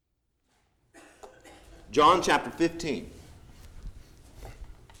John chapter 15.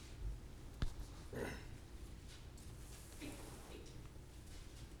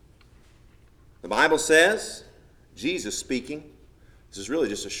 The Bible says, Jesus speaking, this is really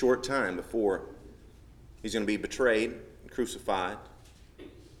just a short time before he's going to be betrayed and crucified.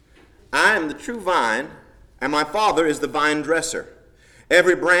 I am the true vine, and my Father is the vine dresser.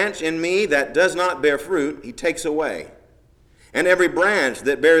 Every branch in me that does not bear fruit, he takes away. And every branch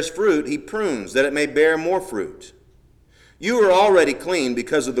that bears fruit, he prunes, that it may bear more fruit. You are already clean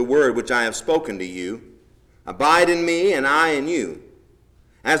because of the word which I have spoken to you. Abide in me, and I in you.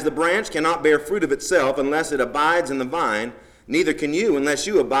 As the branch cannot bear fruit of itself unless it abides in the vine, neither can you unless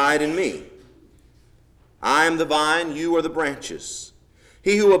you abide in me. I am the vine, you are the branches.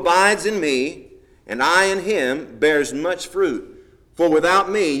 He who abides in me, and I in him, bears much fruit, for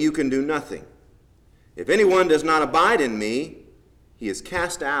without me you can do nothing. If anyone does not abide in me, he is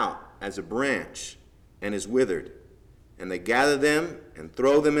cast out as a branch and is withered, and they gather them and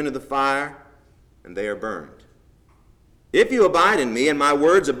throw them into the fire, and they are burned. If you abide in me, and my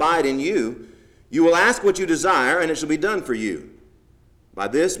words abide in you, you will ask what you desire, and it shall be done for you. By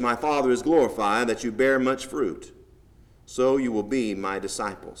this my Father is glorified, that you bear much fruit. So you will be my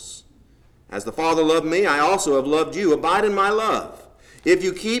disciples. As the Father loved me, I also have loved you. Abide in my love. If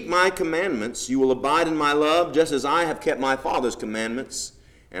you keep my commandments, you will abide in my love, just as I have kept my Father's commandments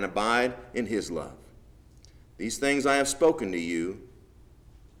and abide in his love. These things I have spoken to you,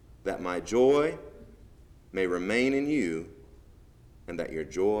 that my joy may remain in you, and that your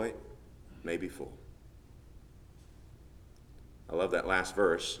joy may be full. I love that last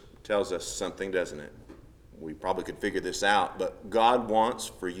verse. It tells us something, doesn't it? We probably could figure this out, but God wants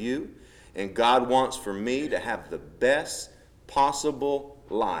for you and God wants for me to have the best possible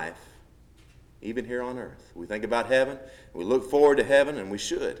life, even here on earth. We think about heaven, we look forward to heaven, and we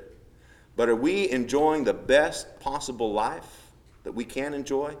should. But are we enjoying the best possible life that we can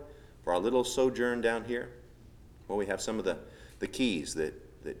enjoy for our little sojourn down here? Well, we have some of the keys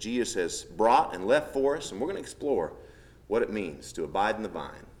that Jesus has brought and left for us, and we're going to explore what it means to abide in the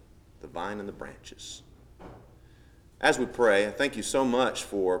vine and the branches. As we pray, I thank you so much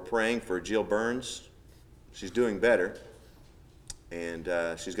for praying for Jill Burns. She's doing better, and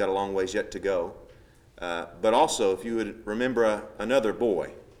she's got a long ways yet to go. But also, if you would remember another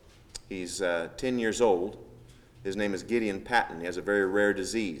boy, he's 10 years old. His name is Gideon Patton. He has a very rare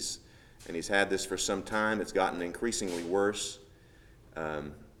disease, and he's had this for some time. It's gotten increasingly worse.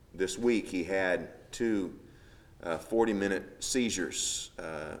 This week, he had two 40-minute seizures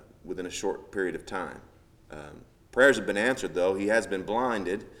within a short period of time. Prayers have been answered, though. He has been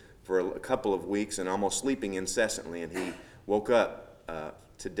blinded for a couple of weeks and almost sleeping incessantly, and he woke up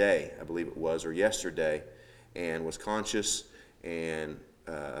today, I believe it was, or yesterday, and was conscious, and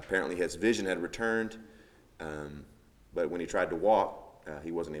apparently his vision had returned, but when he tried to walk,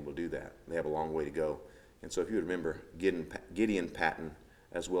 he wasn't able to do that. They have a long way to go. And so if you would remember Gideon Patton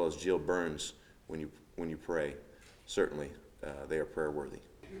as well as Jill Burns when you pray, certainly they are prayer worthy.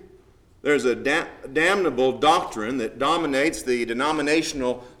 There's a damnable doctrine that dominates the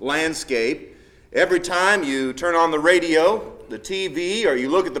denominational landscape. Every time you turn on the radio, the TV, or you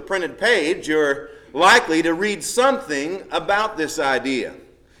look at the printed page, you're likely to read something about this idea.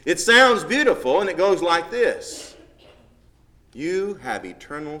 It sounds beautiful, and it goes like this. You have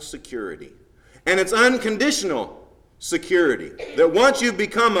eternal security. And it's unconditional security. That once you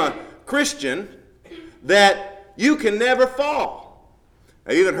become a Christian, that you can never fall.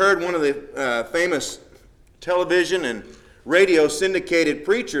 I even heard one of the famous television and radio syndicated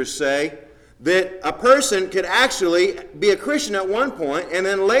preachers say that a person could actually be a Christian at one point and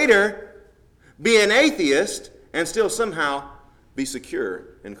then later be an atheist and still somehow be secure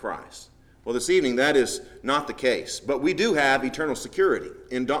in Christ. Well, this evening that is not the case, but we do have eternal security.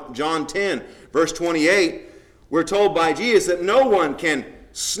 In John 10, verse 28, we're told by Jesus that no one can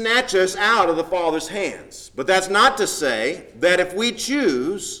snatch us out of the Father's hands. But that's not to say that if we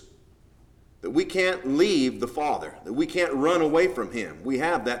choose, that we can't leave the Father, that we can't run away from him. We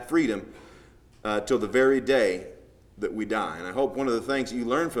have that freedom till the very day that we die. And I hope one of the things that you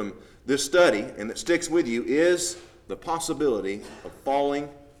learn from this study and that sticks with you is the possibility of falling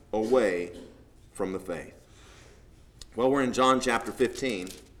away from the faith. Well, we're in John chapter 15.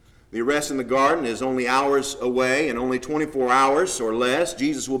 The arrest in the garden is only hours away, and only 24 hours or less,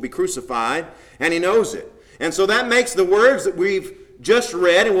 Jesus will be crucified, and he knows it. And so that makes the words that we've just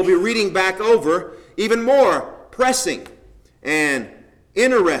read and we'll be reading back over even more pressing and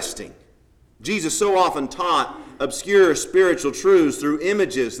interesting. Jesus so often taught obscure spiritual truths through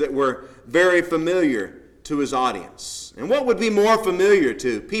images that were very familiar to his audience. And what would be more familiar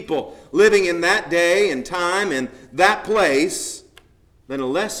to people living in that day and time and that place than a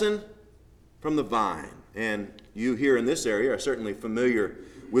lesson from the vine? And you here in this area are certainly familiar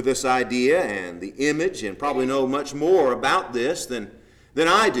with this idea and the image and probably know much more about this than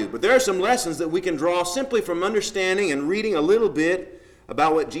I do. But there are some lessons that we can draw simply from understanding and reading a little bit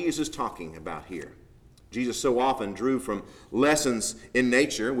about what Jesus is talking about here. Jesus so often drew from lessons in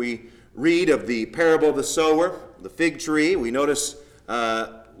nature. We read of the parable of the sower, the fig tree. We notice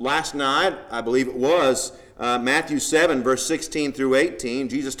last night, I believe it was, Matthew 7, verse 16 through 18,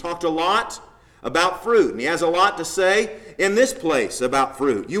 Jesus talked a lot about fruit, and he has a lot to say in this place about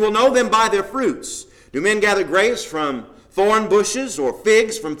fruit. You will know them by their fruits. Do men gather grapes from thorn bushes or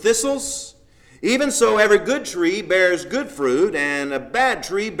figs from thistles? Even so, every good tree bears good fruit, and a bad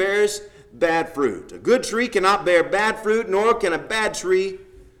tree bears bad fruit. A good tree cannot bear bad fruit, nor can a bad tree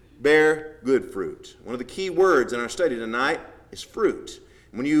bear good fruit. One of the key words in our study tonight is fruit.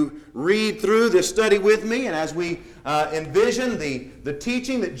 When you read through this study with me, and as we envision the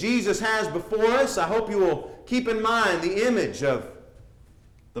teaching that Jesus has before us, I hope you will keep in mind the image of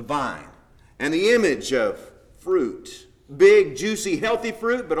the vine and the image of fruit. Big, juicy, healthy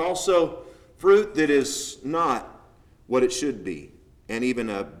fruit, but also fruit that is not what it should be, and even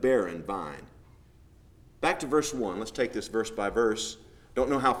a barren vine. Back to verse 1. Let's take this verse by verse. Don't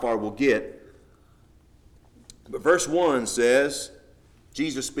know how far we'll get. But verse 1 says,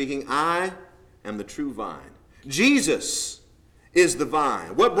 Jesus speaking, I am the true vine. Jesus is the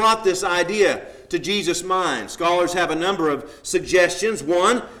vine. What brought this idea to Jesus' mind? Scholars have a number of suggestions.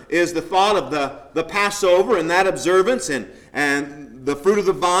 One is the thought of the Passover and that observance and the fruit of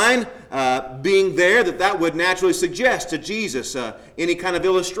the vine being there, that would naturally suggest to Jesus any kind of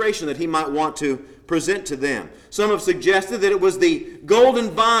illustration that he might want to present to them. Some have suggested that it was the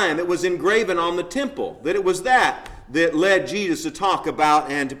golden vine that was engraven on the temple, that it was that led Jesus to talk about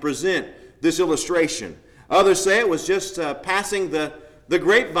and to present this illustration. Others say it was just passing the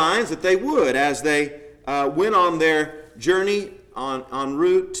grapevines that they would as they went on their journey en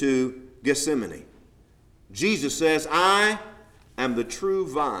route to Gethsemane. Jesus says, I am the true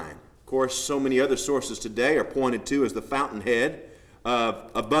vine. Of course, so many other sources today are pointed to as the fountainhead of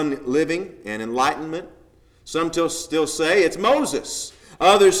abundant living and enlightenment. Some still say it's Moses.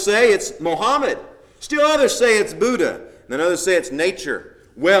 Others say it's Muhammad. Still others say it's Buddha. And then others say it's nature,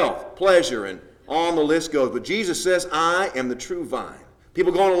 wealth, pleasure, and on the list goes. But Jesus says, I am the true vine.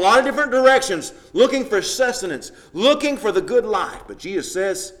 People go in a lot of different directions, looking for sustenance, looking for the good life. But Jesus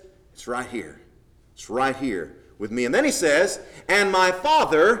says, it's right here. It's right here with me. And then he says, and my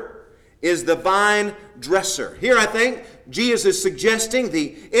Father is the vine dresser. Here I think Jesus is suggesting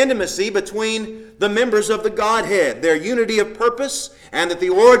the intimacy between the members of the Godhead, their unity of purpose, and that the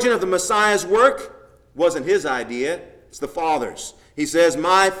origin of the Messiah's work wasn't his idea, it's the Father's. He says,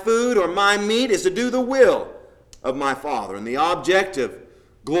 my food or my meat is to do the will of my Father. And the object of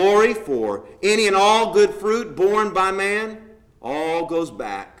glory for any and all good fruit borne by man all goes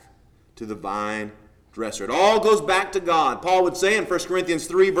back to the vine dresser. It all goes back to God. Paul would say in 1 Corinthians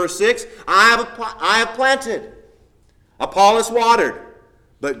 3, verse 6, I have planted, Apollos watered,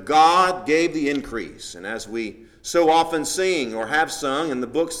 but God gave the increase. And as we so often sing or have sung in the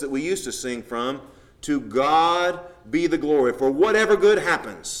books that we used to sing from, to God be the glory for whatever good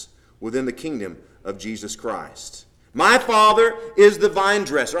happens within the kingdom of Jesus Christ. My Father is the vine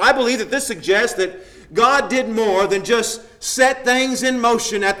dresser. I believe that this suggests that God did more than just set things in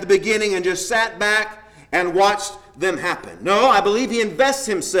motion at the beginning and just sat back and watched them happen. No, I believe he invests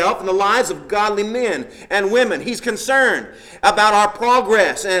himself in the lives of godly men and women. He's concerned about our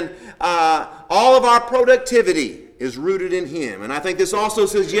progress, and all of our productivity is rooted in him. And I think this also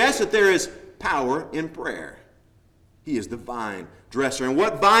suggests that there is power in prayer. He is the vine dresser. And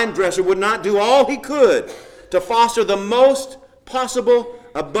what vine dresser would not do all he could to foster the most possible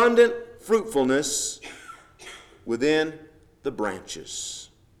abundant fruitfulness within the branches?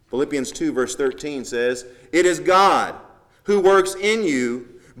 Philippians 2 verse 13 says, it is God who works in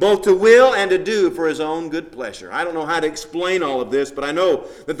you both to will and to do for his own good pleasure. I don't know how to explain all of this, but I know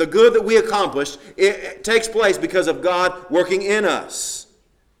that the good that we accomplish, it takes place because of God working in us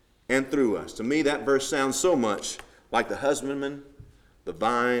and through us. To me, that verse sounds so much like the husbandman, the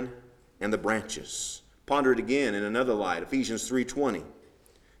vine, and the branches. Ponder it again in another light, Ephesians 3:20.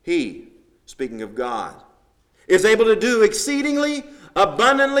 He, speaking of God, is able to do exceedingly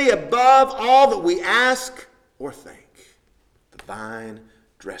abundantly above all that we ask or think. The vine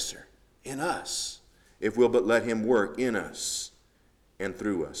dresser in us, if we'll but let him work in us and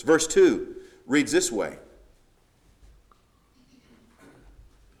through us. Verse 2 reads this way.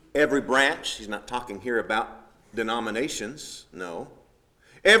 Every branch, he's not talking here about denominations, no.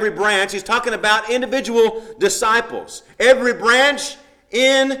 Every branch, he's talking about individual disciples. Every branch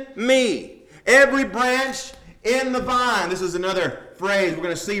in me. Every branch in the vine. This is another phrase we're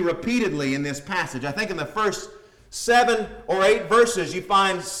going to see repeatedly in this passage. I think in the first 7 or 8 verses, you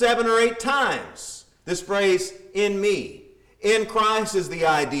find 7 or 8 times this phrase, in me. In Christ is the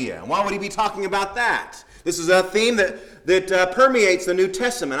idea. And why would he be talking about that? This is a theme that permeates the New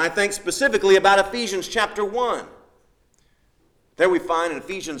Testament. I think specifically about Ephesians chapter 1. There we find in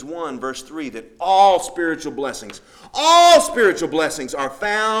Ephesians 1, verse 3, that all spiritual blessings are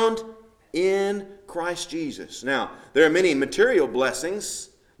found in Christ Jesus. Now, there are many material blessings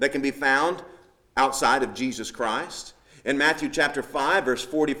that can be found outside of Jesus Christ. In Matthew chapter 5, verse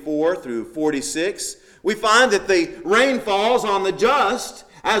 44 through 46, we find that the rain falls on the just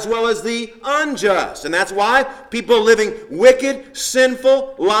as well as the unjust. And that's why people living wicked,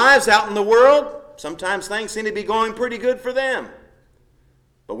 sinful lives out in the world, sometimes things seem to be going pretty good for them.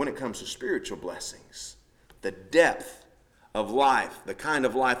 But when it comes to spiritual blessings, the depth of life, the kind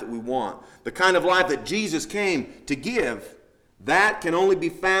of life that we want, the kind of life that Jesus came to give, that can only be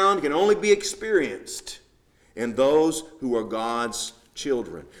found, can only be experienced in those who are God's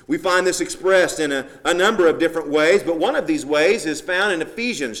children. We find this expressed in a number of different ways, but one of these ways is found in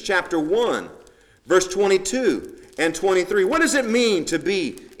Ephesians chapter 1, verse 22 and 23. What does it mean to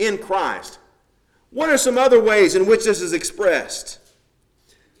be in Christ? What are some other ways in which this is expressed?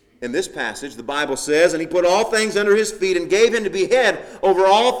 In this passage, the Bible says, and he put all things under his feet and gave him to be head over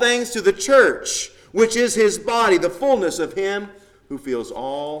all things to the church, which is his body, the fullness of him who fills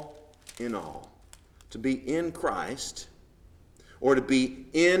all in all. To be in Christ, or to be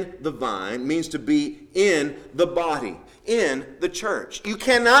in the vine, means to be in the body, in the church. You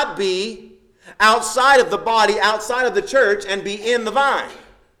cannot be outside of the body, outside of the church, and be in the vine.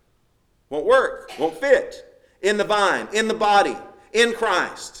 Won't work, won't fit. In the vine, in the body, in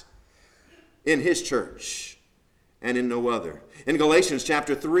Christ, in his church, and in no other. In Galatians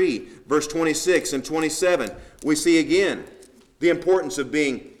chapter 3, verse 26 and 27, we see again the importance of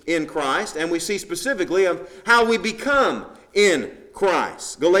being in Christ, and we see specifically of how we become in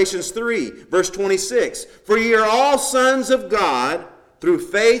Christ. Galatians 3, verse 26, for ye are all sons of God through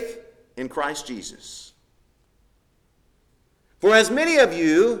faith in Christ Jesus. For as many of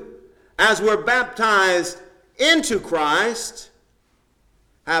you as were baptized into Christ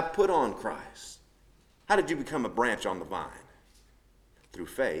have put on Christ. How did you become a branch on the vine? Through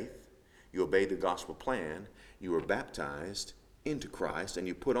faith. You obeyed the gospel plan. You were baptized into Christ and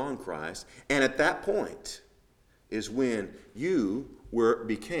you put on Christ. And at that point is when you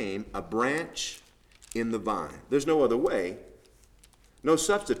became a branch in the vine. There's no other way. No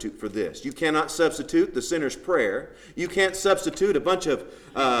substitute for this. You cannot substitute the sinner's prayer. You can't substitute a bunch of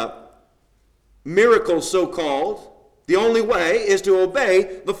miracles, so-called. The only way is to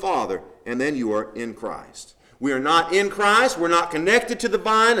obey the Father, and then you are in Christ. We are not in Christ. We're not connected to the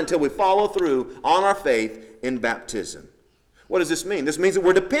vine until we follow through on our faith in baptism. What does this mean? This means that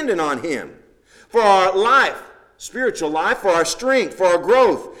we're dependent on him for our life, spiritual life, for our strength, for our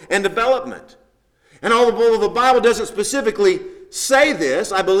growth and development. And although the Bible doesn't specifically say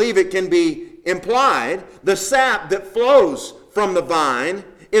this, I believe it can be implied. The sap that flows from the vine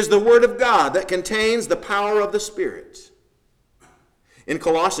is the Word of God that contains the power of the Spirit. In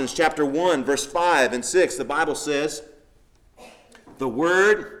Colossians chapter 1, verse 5 and 6, the Bible says, the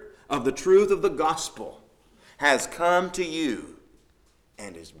word of the truth of the gospel has come to you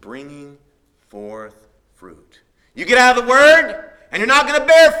and is bringing forth fruit. You get out of the Word, and you're not going to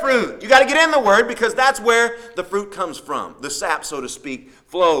bear fruit. You got to get in the Word because that's where the fruit comes from. The sap, so to speak,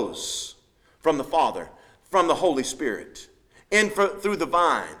 flows from the Father, from the Holy Spirit, through the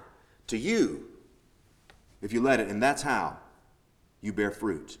vine to you, if you let it. And that's how you bear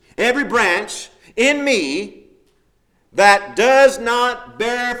fruit. Every branch in me that does not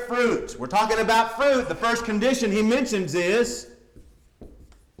bear fruit. We're talking about fruit. The first condition he mentions is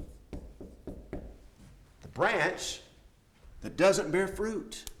the branch that doesn't bear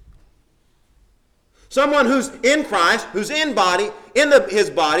fruit. Someone who's in Christ, who's in body, his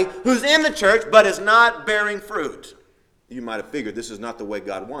body, who's in the church, but is not bearing fruit. You might have figured this is not the way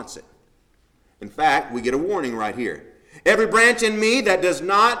God wants it. In fact, we get a warning right here. Every branch in me that does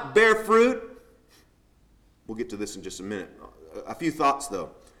not bear fruit. We'll get to this in just a minute. A few thoughts,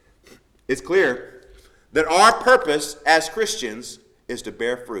 though. It's clear that our purpose as Christians is to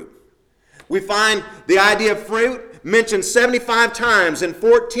bear fruit. We find the idea of fruit mentioned 75 times in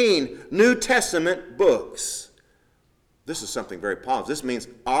 14 New Testament books. This is something very positive. This means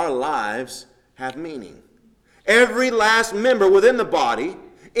our lives have meaning. Every last member within the body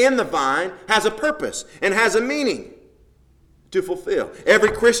in the vine has a purpose and has a meaning to fulfill.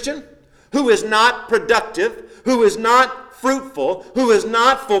 Every Christian who is not productive, who is not fruitful, who is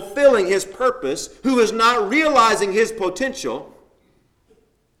not fulfilling his purpose, who is not realizing his potential,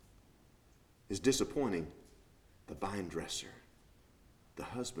 is disappointing the vine dresser, the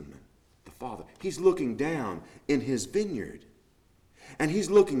husbandman, the father. He's looking down in his vineyard, and he's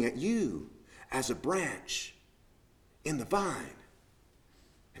looking at you as a branch in the vine,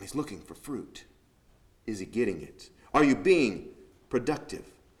 and he's looking for fruit. Is he getting it? Are you being productive?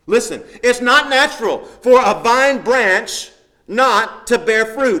 Listen, it's not natural for a vine branch not to bear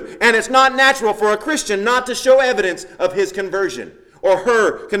fruit, and it's not natural for a Christian not to show evidence of his conversion or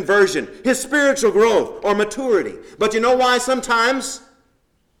her conversion, his spiritual growth or maturity. But you know why sometimes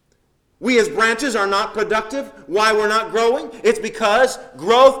we as branches are not productive? Why we're not growing? It's because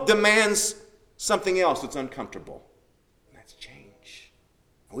growth demands something else that's uncomfortable. And that's change.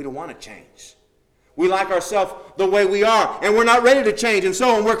 We don't want to change. We like ourselves the way we are, and we're not ready to change. And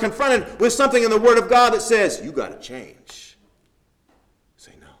so when we're confronted with something in the Word of God that says, you got to change,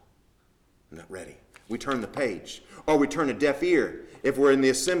 say, no, I'm not ready. We turn the page, or we turn a deaf ear if we're in the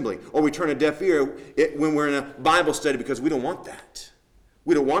assembly, or we turn a deaf ear when we're in a Bible study because we don't want that.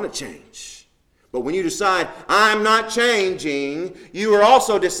 We don't want to change. But when you decide, I'm not changing, you are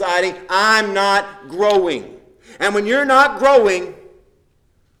also deciding, I'm not growing. And when you're not growing,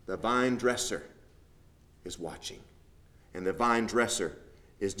 the vine dresser is watching. And the vine dresser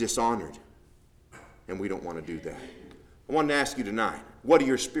is dishonored. And we don't want to do that. I wanted to ask you tonight, what are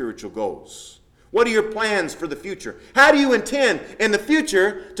your spiritual goals? What are your plans for the future? How do you intend in the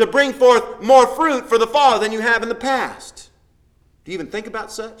future to bring forth more fruit for the Father than you have in the past? Do you even think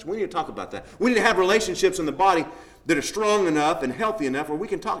about such? We need to talk about that. We need to have relationships in the body that are strong enough and healthy enough where we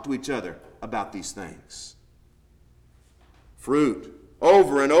can talk to each other about these things. Fruit,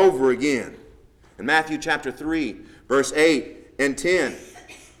 over and over again. In Matthew chapter 3, verse 8 and 10,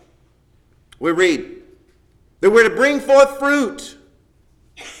 we read that we're to bring forth fruit,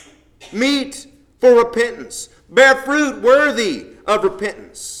 meet for repentance, bear fruit worthy of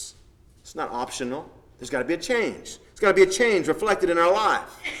repentance. It's not optional. There's got to be a change. There's got to be a change reflected in our life.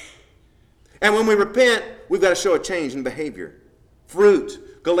 And when we repent, we've got to show a change in behavior.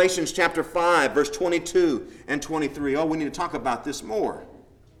 Fruit, Galatians chapter 5, verse 22 and 23. Oh, we need to talk about this more.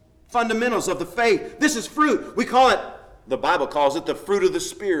 Fundamentals of the faith. This is fruit. We call it, the Bible calls it the fruit of the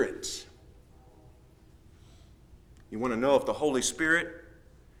Spirit. You want to know if the Holy Spirit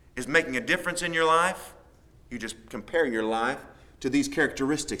is making a difference in your life? You just compare your life to these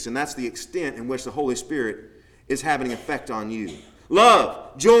characteristics, and that's the extent in which the Holy Spirit is having an effect on you.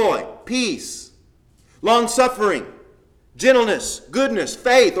 Love, joy, peace, long-suffering, gentleness, goodness,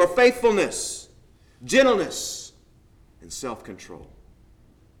 faith or faithfulness, gentleness, and self-control.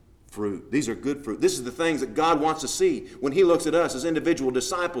 Fruit. These are good fruit. This is the things that God wants to see when He looks at us as individual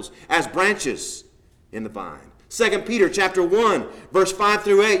disciples, as branches in the vine. 2 Peter chapter 1, verse 5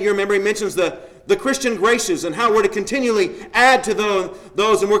 through 8, you remember he mentions the Christian graces and how we're to continually add to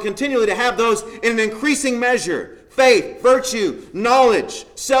those, and we're continually to have those in an increasing measure. Faith, virtue, knowledge,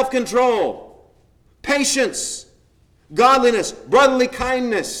 self-control, patience, godliness, brotherly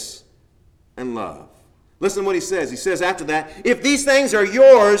kindness, and love. Listen to what he says. He says after that, if these things are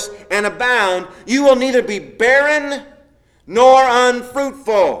yours and abound, you will neither be barren nor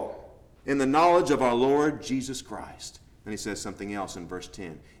unfruitful in the knowledge of our Lord Jesus Christ. And he says something else in verse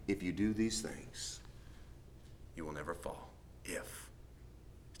 10. If you do these things, you will never fall. If.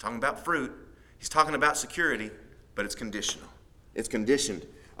 He's talking about fruit. He's talking about security, but it's conditional. It's conditioned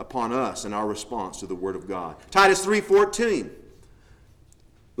upon us and our response to the Word of God. Titus 3:14.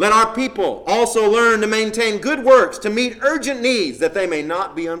 Let our people also learn to maintain good works, to meet urgent needs, that they may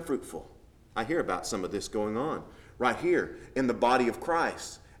not be unfruitful. I hear about some of this going on right here in the body of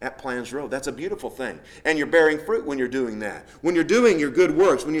Christ at Plans Road. That's a beautiful thing. And you're bearing fruit when you're doing that. When you're doing your good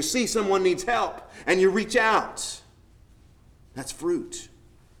works, when you see someone needs help and you reach out, that's fruit.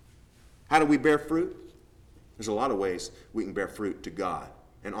 How do we bear fruit? There's a lot of ways we can bear fruit to God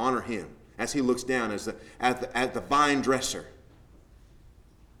and honor Him as He looks down as the vine dresser.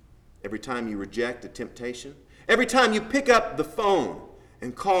 Every time you reject a temptation, every time you pick up the phone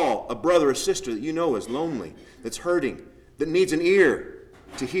and call a brother or sister that you know is lonely, that's hurting, that needs an ear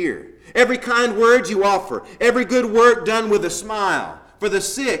to hear. Every kind word you offer, every good work done with a smile for the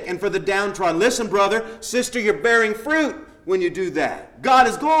sick and for the downtrodden. Listen, brother, sister, you're bearing fruit when you do that. God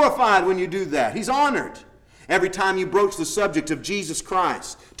is glorified when you do that. He's honored. Every time you broach the subject of Jesus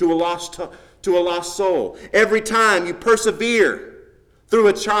Christ to a lost soul. Every time you persevere through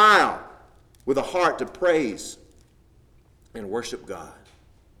a trial with a heart to praise and worship God.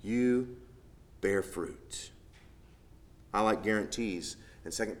 you bear fruit. I like guarantees.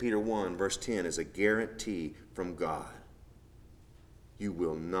 And 2 Peter 1, verse 10 is a guarantee from God. You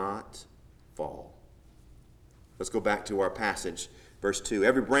will not fall. Let's go back to our passage, verse 2.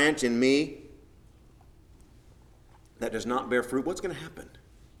 Every branch in me that does not bear fruit, what's going to happen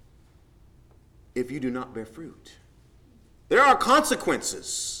if you do not bear fruit? There are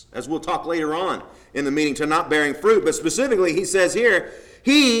consequences, as we'll talk later on in the meeting, to not bearing fruit. But specifically, he says here,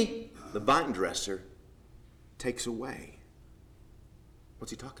 he, the vine dresser, takes away.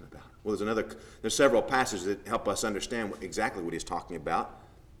 What's he talking about? Well, there's several passages that help us understand exactly what he's talking about.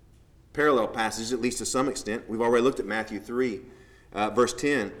 Parallel passages, at least to some extent. We've already looked at Matthew 3, verse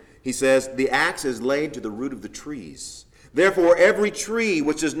 10. He says, the axe is laid to the root of the trees. Therefore, every tree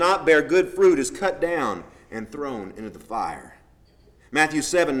which does not bear good fruit is cut down and thrown into the fire. Matthew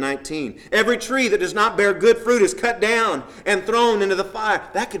 7:19. Every tree that does not bear good fruit is cut down and thrown into the fire.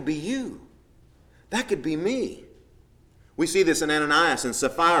 That could be you. That could be me. We see this in Ananias and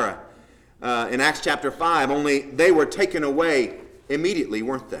Sapphira in Acts chapter 5, only they were taken away immediately,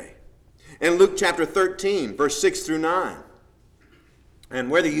 weren't they? In Luke chapter 13, verse 6 through 9. And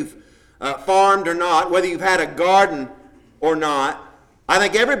whether you've farmed or not, whether you've had a garden or not, I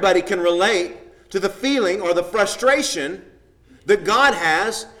think everybody can relate to the feeling or the frustration that God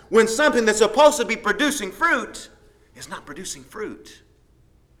has when something that's supposed to be producing fruit is not producing fruit.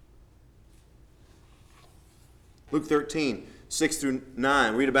 Luke 13, 6 through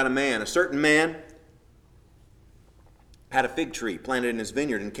 9, read about a man. A certain man had a fig tree planted in his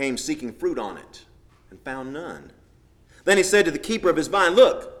vineyard and came seeking fruit on it and found none. Then he said to the keeper of his vine,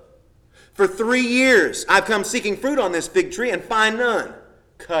 look, for 3 years I've come seeking fruit on this fig tree and find none.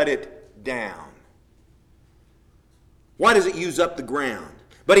 Cut it down. Why does it use up the ground?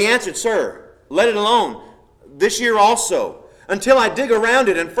 But he answered, sir, let it alone this year also, until I dig around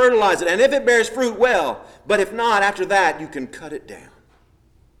it and fertilize it. And if it bears fruit, well. But if not, after that, you can cut it down.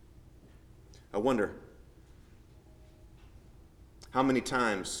 I wonder how many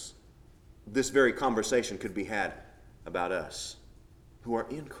times this very conversation could be had about us who are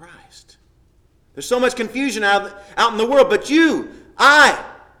in Christ. There's so much confusion out in the world, but I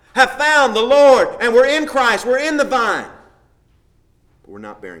have found the Lord, and we're in Christ, we're in the vine, but we're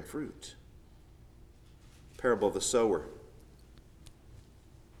not bearing fruit. Parable of the sower.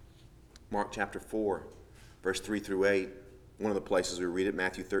 Mark chapter 4, verse 3 through 8. One of the places we read it.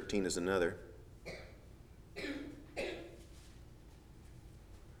 Matthew 13 is another.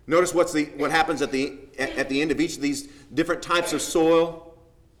 Notice what happens at the end of each of these different types of soil.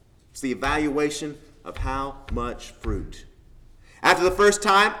 It's the evaluation of how much fruit. After the first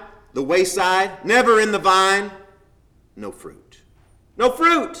type, the wayside, never in the vine, no fruit. No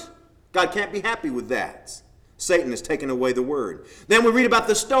fruit. God can't be happy with that. Satan has taken away the word. Then we read about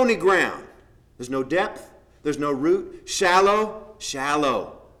the stony ground. There's no depth. There's no root. Shallow.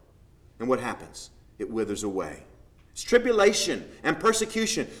 And what happens? It withers away. It's tribulation and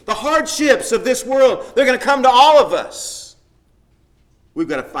persecution. The hardships of this world, they're going to come to all of us. We've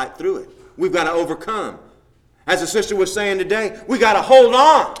got to fight through it. We've got to overcome. As the sister was saying today, we got to hold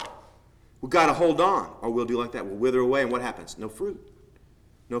on. We've got to hold on, or we'll do like that. We'll wither away, and what happens? No fruit.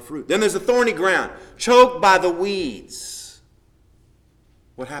 No fruit. Then there's the thorny ground, choked by the weeds.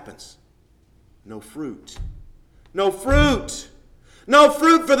 What happens? No fruit. No fruit. No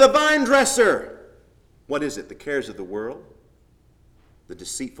fruit for the vine dresser. What is it? The cares of the world? The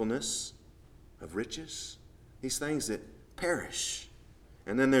deceitfulness of riches? These things that perish.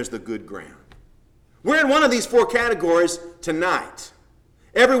 And then there's the good ground. We're in one of these 4 categories tonight.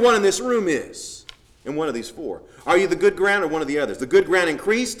 Everyone in this room is in one of these 4. Are you the good ground or one of the others? The good ground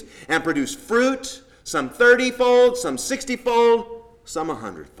increased and produced fruit, some 30-fold, some 60-fold, some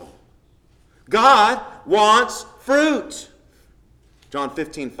 100-fold. God wants fruit. John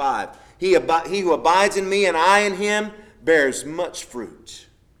 15:5. He who abides in me and I in him bears much fruit.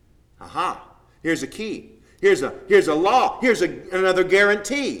 Aha. Here's a key. Here's a law. Here's another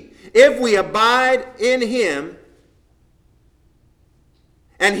guarantee. If we abide in him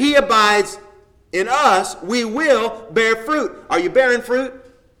and he abides in us, we will bear fruit. Are you bearing fruit?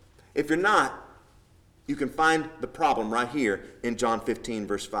 If you're not, you can find the problem right here in John 15,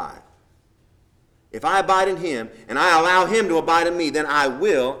 verse 5. If I abide in him and I allow him to abide in me, then I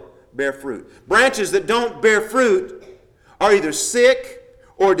will bear fruit. Branches that don't bear fruit are either sick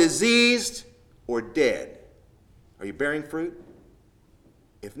or diseased or dead. Are you bearing fruit?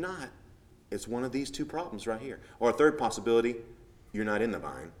 If not, it's one of these 2 problems right here. Or a third possibility, you're not in the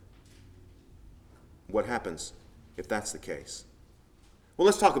vine. What happens if that's the case? Well,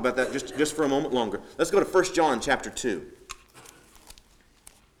 let's talk about that just for a moment longer. Let's go to 1 John chapter 2.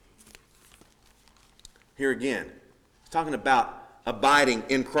 here again. He's talking about abiding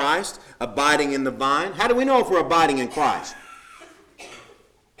in Christ, abiding in the vine. How do we know if we're abiding in Christ?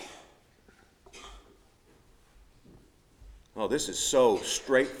 Oh, this is so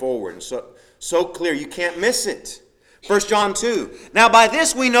straightforward and so clear. You can't miss it. 1 John 2. Now by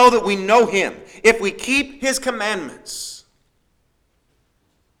this we know that we know him, if we keep his commandments.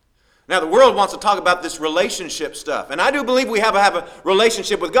 Now the world wants to talk about this relationship stuff. And I do believe we have a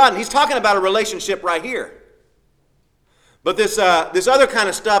relationship with God. And he's talking about a relationship right here. But this other kind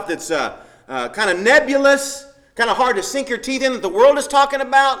of stuff that's kind of nebulous, kind of hard to sink your teeth in, that the world is talking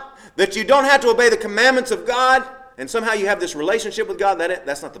about, that you don't have to obey the commandments of God, and somehow you have this relationship with God,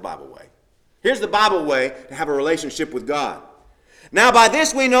 that's not the Bible way. Here's the Bible way to have a relationship with God. Now by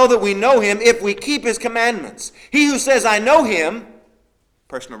this we know that we know him if we keep his commandments. He who says, I know him,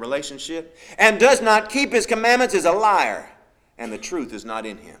 personal relationship, and does not keep his commandments is a liar, and the truth is not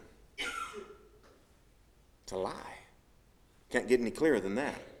in him. It's a lie. Can't get any clearer than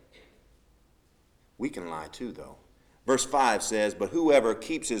that. We can lie too, though. Verse 5 says, but whoever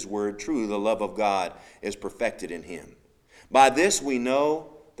keeps his word, truly the love of God is perfected in him. By this we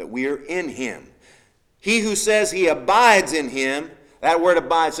know that we are in him. He who says he abides in him, that word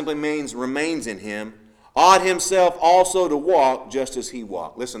abide simply means remains in him, ought himself also to walk just as he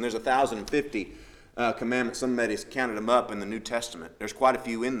walked. Listen, there's 1,050 commandments. Somebody's counted them up in the New Testament. There's quite a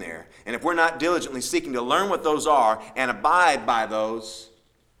few in there. And if we're not diligently seeking to learn what those are and abide by those,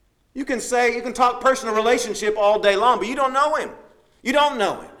 you can talk personal relationship all day long, but you don't know him. You don't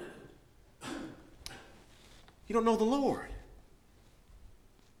know him. You don't know the Lord.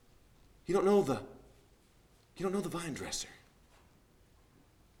 You don't know the vine dresser.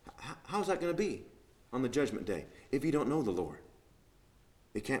 How's that going to be on the judgment day if you don't know the Lord?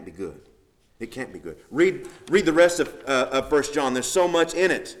 It can't be good. It can't be good. Read the rest of 1 John. There's so much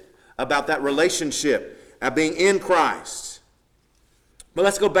in it about that relationship, being in Christ. But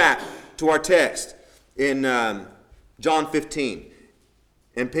let's go back to our text in John 15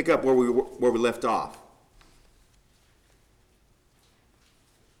 and pick up where we left off.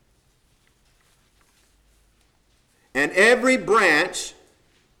 And every branch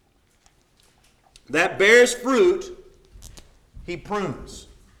that bears fruit, he prunes.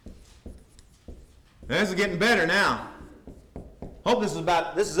 This is getting better now. Hope this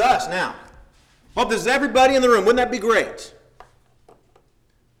is us now. Hope this is everybody in the room. Wouldn't that be great?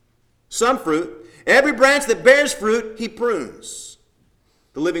 Some fruit. Every branch that bears fruit, he prunes.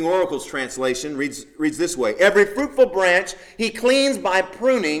 The Living Oracles translation reads this way. Every fruitful branch he cleans by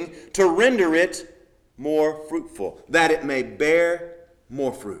pruning to render it more fruitful, that it may bear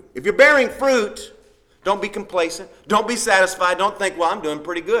more fruit. If you're bearing fruit, don't be complacent. Don't be satisfied. Don't think, well, I'm doing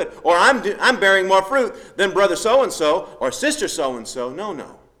pretty good. Or I'm bearing more fruit than brother so-and-so or sister so-and-so.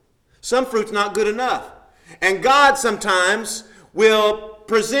 No. Some fruit's not good enough. And God sometimes will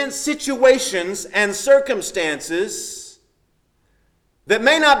present situations and circumstances that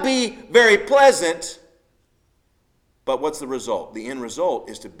may not be very pleasant, but what's the result? The end result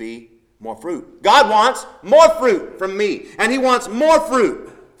is to be more fruit. God wants more fruit from me, and he wants more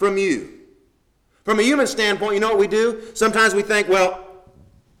fruit from you. From a human standpoint, you know what we do? Sometimes we think, well,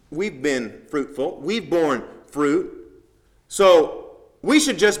 we've been fruitful. We've borne fruit. So we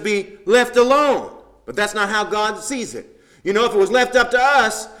should just be left alone. But that's not how God sees it. You know, if it was left up to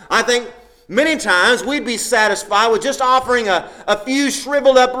us, I think many times we'd be satisfied with just offering a few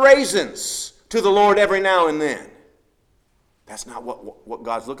shriveled up raisins to the Lord every now and then. That's not what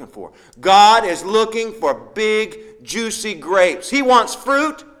God's looking for. God is looking for big, juicy grapes. He wants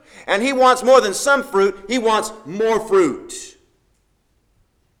fruit, and he wants more than some fruit. He wants more fruit.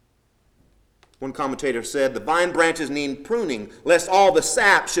 One commentator said, the vine branches need pruning, lest all the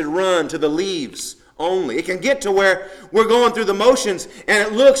sap should run to the leaves only. It can get to where we're going through the motions, and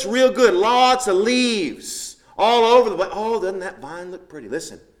it looks real good. Lots of leaves all over the place. Oh, doesn't that vine look pretty?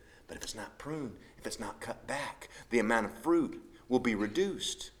 Listen, but if it's not pruned, if it's not cut back, the amount of fruit will be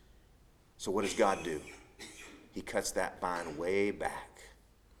reduced. So what does God do? He cuts that vine way back.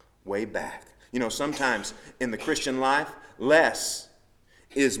 Way back. You know, sometimes in the Christian life, less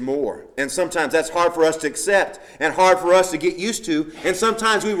is more. And sometimes that's hard for us to accept and hard for us to get used to. And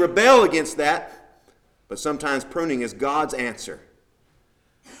sometimes we rebel against that. But sometimes pruning is God's answer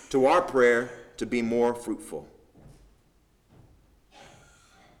to our prayer to be more fruitful.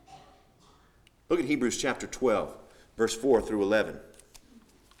 Look at Hebrews chapter 12, verse 4 through 11.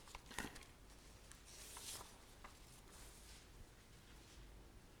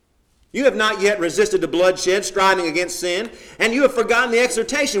 You have not yet resisted the bloodshed, striving against sin, and you have forgotten the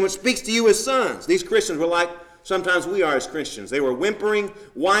exhortation which speaks to you as sons. These Christians were like sometimes we are as Christians. They were whimpering,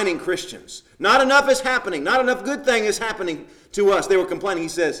 whining Christians. Not enough is happening. Not enough good thing is happening to us. They were complaining. He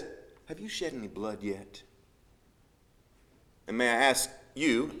says, have you shed any blood yet? And may I ask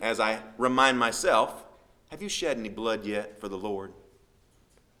you, as I remind myself, have you shed any blood yet for the Lord?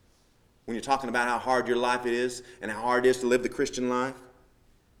 When you're talking about how hard your life is and how hard it is to live the Christian life.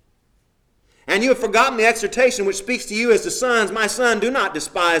 And you have forgotten the exhortation which speaks to you as to sons. My son, do not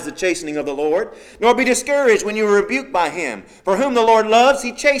despise the chastening of the Lord, nor be discouraged when you are rebuked by him. For whom the Lord loves,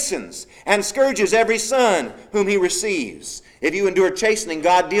 he chastens, and scourges every son whom he receives. If you endure chastening,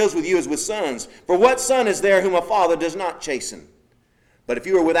 God deals with you as with sons. For what son is there whom a father does not chasten? But if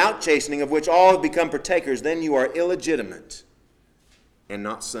you are without chastening, of which all have become partakers, then you are illegitimate and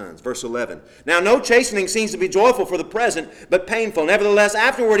not sons. Verse 11. Now no chastening seems to be joyful for the present, but painful. Nevertheless,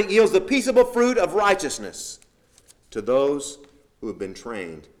 afterward it yields the peaceable fruit of righteousness to those who have been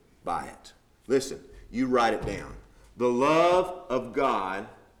trained by it. Listen, you write it down. The love of God,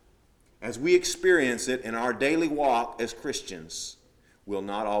 as we experience it in our daily walk as Christians, will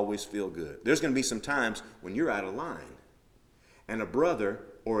not always feel good. There's going to be some times when you're out of line, and a brother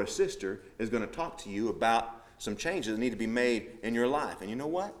or a sister is going to talk to you about some changes that need to be made in your life. And you know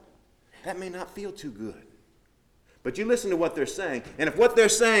what? That may not feel too good. But you listen to what they're saying, and if what they're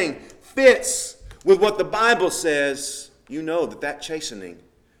saying fits with what the Bible says, you know that that chastening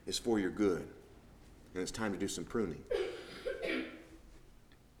is for your good. And it's time to do some pruning.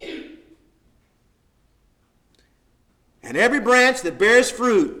 And every branch that bears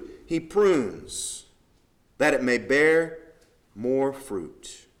fruit, he prunes, that it may bear more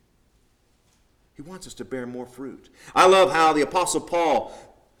fruit. He wants us to bear more fruit. I love how the Apostle Paul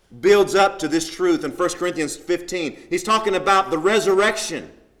builds up to this truth in 1 Corinthians 15. He's talking about the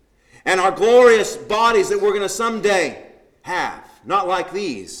resurrection and our glorious bodies that we're going to someday have, not like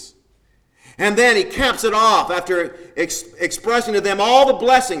these. And then he caps it off after expressing to them all the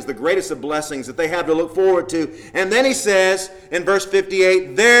blessings, the greatest of blessings that they have to look forward to. And then he says in verse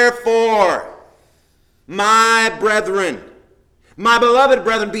 58, therefore, my brethren, my beloved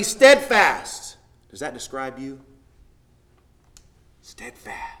brethren, be steadfast. Does that describe you?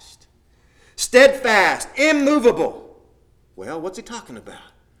 Steadfast. Steadfast, immovable. Well, what's he talking about?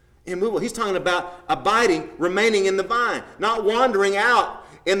 Immovable. He's talking about abiding, remaining in the vine, not wandering out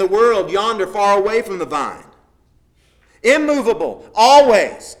in the world yonder far away from the vine. Immovable,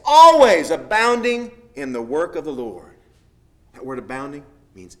 always, always abounding in the work of the Lord. That word abounding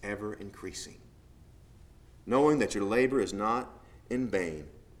means ever increasing. Knowing that your labor is not in vain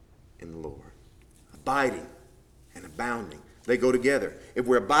in the Lord. Abiding and abounding. They go together. If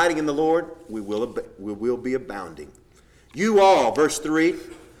we're abiding in the Lord, we will be abounding. You all, verse 3,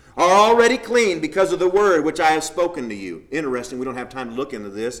 are already clean because of the word which I have spoken to you. Interesting, we don't have time to look into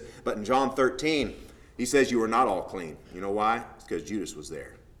this, but in John 13, he says you are not all clean. You know why? It's because Judas was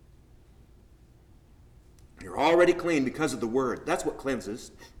there. You're already clean because of the word. That's what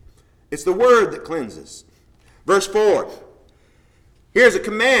cleanses. It's the word that cleanses. Verse 4. Here's a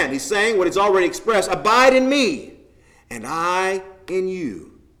command. He's saying what he's already expressed. Abide in me, and I in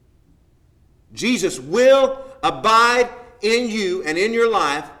you. Jesus will abide in you and in your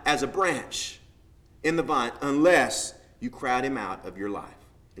life as a branch in the vine unless you crowd him out of your life.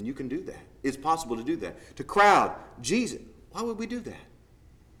 And you can do that. It's possible to do that. To crowd Jesus. Why would we do that?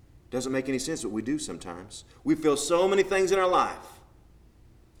 Doesn't make any sense what we do sometimes. We feel so many things in our life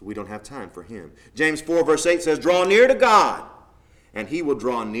that we don't have time for him. James 4 verse 8 says, draw near to God, and he will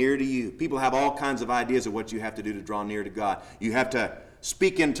draw near to you. People have all kinds of ideas of what you have to do to draw near to God. You have to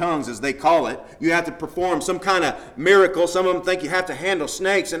speak in tongues, as they call it. You have to perform some kind of miracle. Some of them think you have to handle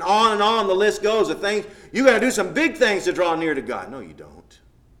snakes, and on the list goes of things. You got to do some big things to draw near to God. No, you don't.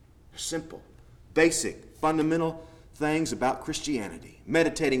 They're simple, basic, fundamental things about Christianity.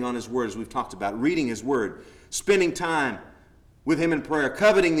 Meditating on his word, as we've talked about, reading his word, spending time with him in prayer,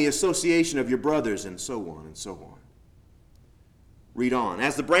 coveting the association of your brothers, and so on and so on. Read on.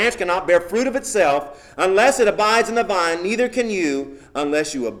 As the branch cannot bear fruit of itself unless it abides in the vine, neither can you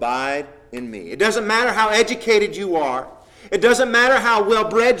unless you abide in me. It doesn't matter how educated you are. It doesn't matter how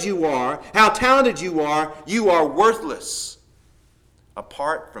well-bred you are, how talented you are worthless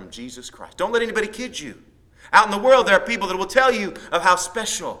apart from Jesus Christ. Don't let anybody kid you. Out in the world, there are people that will tell you of how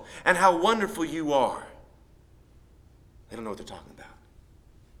special and how wonderful you are. They don't know what they're talking about.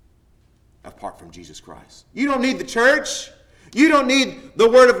 Apart from Jesus Christ. You don't need the church. You don't need the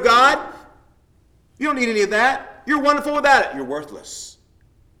Word of God. You don't need any of that. You're wonderful without it. You're worthless.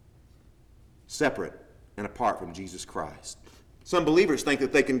 Separate and apart from Jesus Christ. Some believers think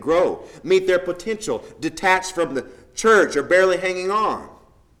that they can grow, meet their potential, detached from the church or barely hanging on.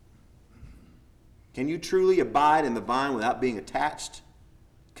 Can you truly abide in the vine without being attached,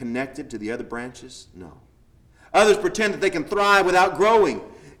 connected to the other branches? No. Others pretend that they can thrive without growing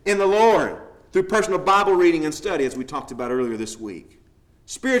in the Lord through personal Bible reading and study, as we talked about earlier this week.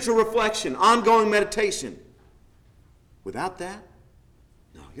 Spiritual reflection, ongoing meditation. Without that,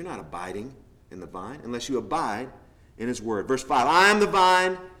 no, you're not abiding in the vine unless you abide in His Word. Verse 5, I am the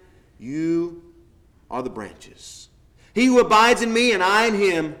vine, you are the branches. He who abides in me and I in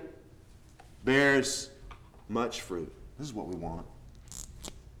him bears much fruit. This is what we want.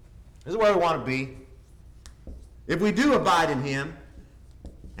 This is where we want to be. If we do abide in Him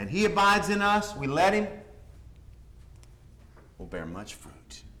and He abides in us, we let Him, we'll bear much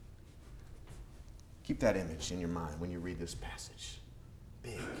fruit. Keep that image in your mind when you read this passage.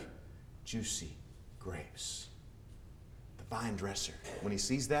 Big, juicy grapes. The vine dresser. When He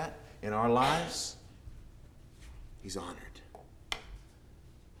sees that in our lives, He's honored.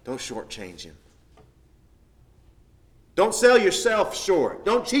 Don't shortchange Him. Don't sell yourself short.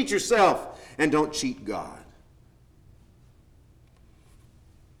 Don't cheat yourself, and don't cheat God.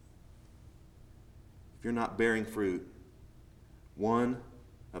 If you're not bearing fruit, one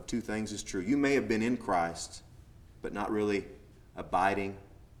of two things is true. You may have been in Christ, but not really abiding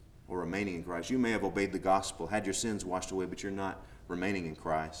or remaining in Christ. You may have obeyed the gospel, had your sins washed away, but you're not remaining in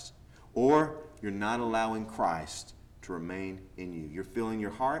Christ. Or you're not allowing Christ to remain in you. You're filling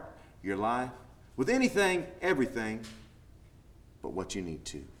your heart, your life, with anything, everything, but what you need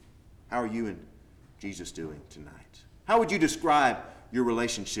to. How are you and Jesus doing tonight? How would you describe your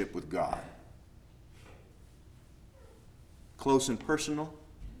relationship with God? Close and personal?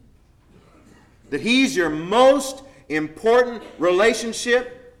 That He's your most important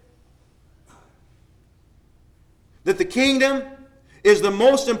relationship? That the kingdom is the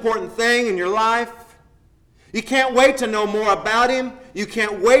most important thing in your life? You can't wait to know more about Him. You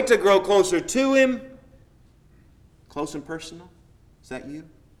can't wait to grow closer to Him. Close and personal? Is that you?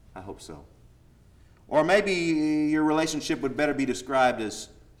 I hope so. Or maybe your relationship would better be described as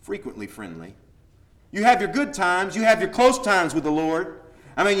frequently friendly. You have your good times. You have your close times with the Lord.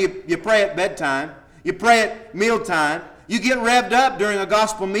 I mean, you pray at bedtime. You pray at mealtime. You get revved up during a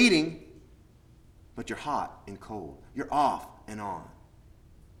gospel meeting. But you're hot and cold. You're off and on.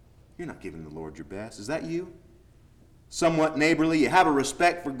 You're not giving the Lord your best. Is that you? Somewhat neighborly. You have a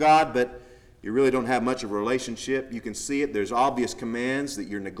respect for God, but you really don't have much of a relationship. You can see it. There's obvious commands that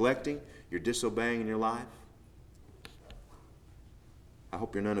you're neglecting, you're disobeying in your life. I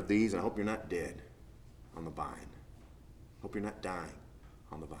hope you're none of these, and I hope you're not dead on the vine. I hope you're not dying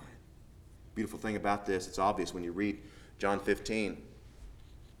on the vine. Beautiful thing about this, it's obvious when you read John 15.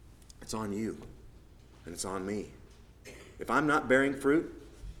 It's on you, and it's on me. If I'm not bearing fruit,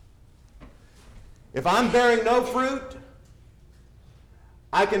 if I'm bearing no fruit,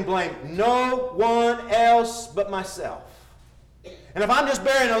 I can blame no one else but myself. And if I'm just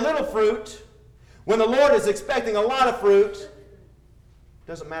bearing a little fruit, when the Lord is expecting a lot of fruit, it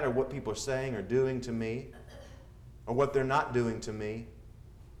doesn't matter what people are saying or doing to me, or what they're not doing to me.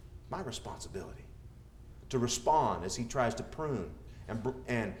 My responsibility to respond as He tries to prune and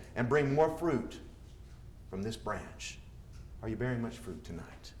bring more fruit from this branch. Are you bearing much fruit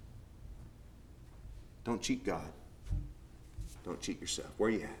tonight? Don't cheat God. Don't cheat yourself. Where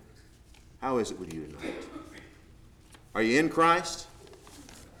are you at? How is it with you tonight? Are you in Christ?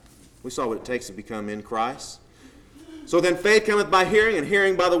 We saw what it takes to become in Christ. So then faith cometh by hearing, and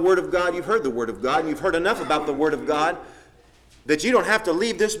hearing by the Word of God. You've heard the Word of God, and you've heard enough about the Word of God that you don't have to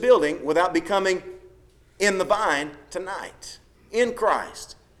leave this building without becoming in the vine tonight. In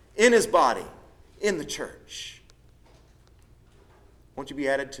Christ. In His body. In the church. Won't you be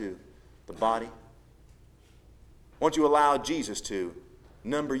added to the body? Won't you allow Jesus to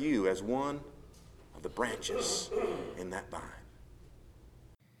number you as one of the branches in that vine?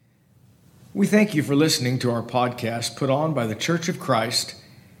 We thank you for listening to our podcast put on by the Church of Christ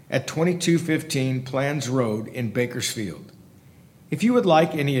at 2215 Plans Road in Bakersfield. If you would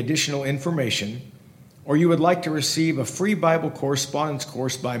like any additional information, or you would like to receive a free Bible correspondence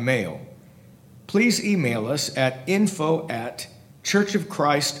course by mail, please email us at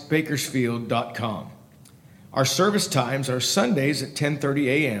info@churchofchristbakersfield.com. Our service times are Sundays at 10:30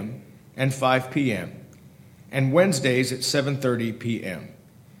 a.m. and 5 p.m. and Wednesdays at 7:30 p.m.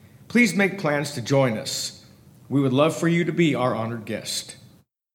 Please make plans to join us. We would love for you to be our honored guest.